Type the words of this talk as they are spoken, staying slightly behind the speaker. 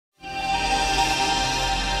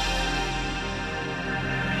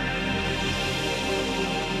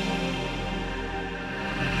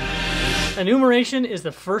Enumeration is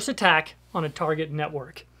the first attack on a target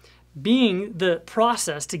network, being the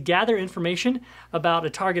process to gather information about a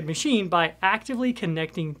target machine by actively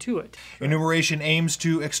connecting to it. Enumeration aims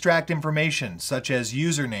to extract information such as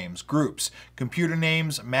usernames, groups, computer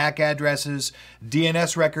names, MAC addresses,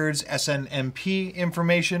 DNS records, SNMP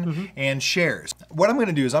information, and shares. What I'm going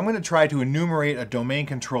to do is I'm going to try to enumerate a domain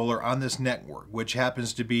controller on this network, which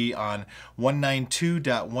happens to be on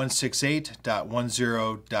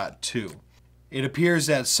 192.168.10.2. It appears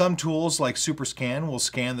that some tools like SuperScan will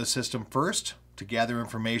scan the system first to gather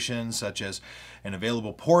information such as an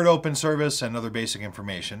available port open service and other basic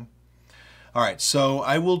information. All right, so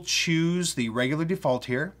I will choose the regular default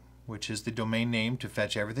here, which is the domain name to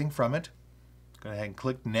fetch everything from it. Go ahead and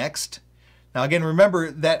click Next. Now again, remember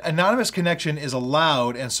that anonymous connection is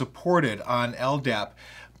allowed and supported on LDAP,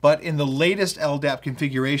 but in the latest LDAP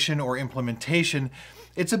configuration or implementation,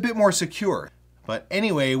 it's a bit more secure. But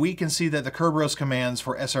anyway, we can see that the Kerberos commands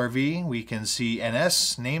for SRV, we can see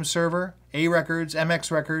NS, name server, A records,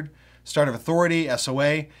 MX record, start of authority,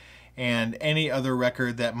 SOA, and any other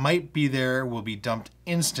record that might be there will be dumped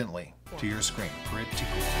instantly to your screen. Pretty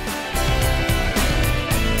cool.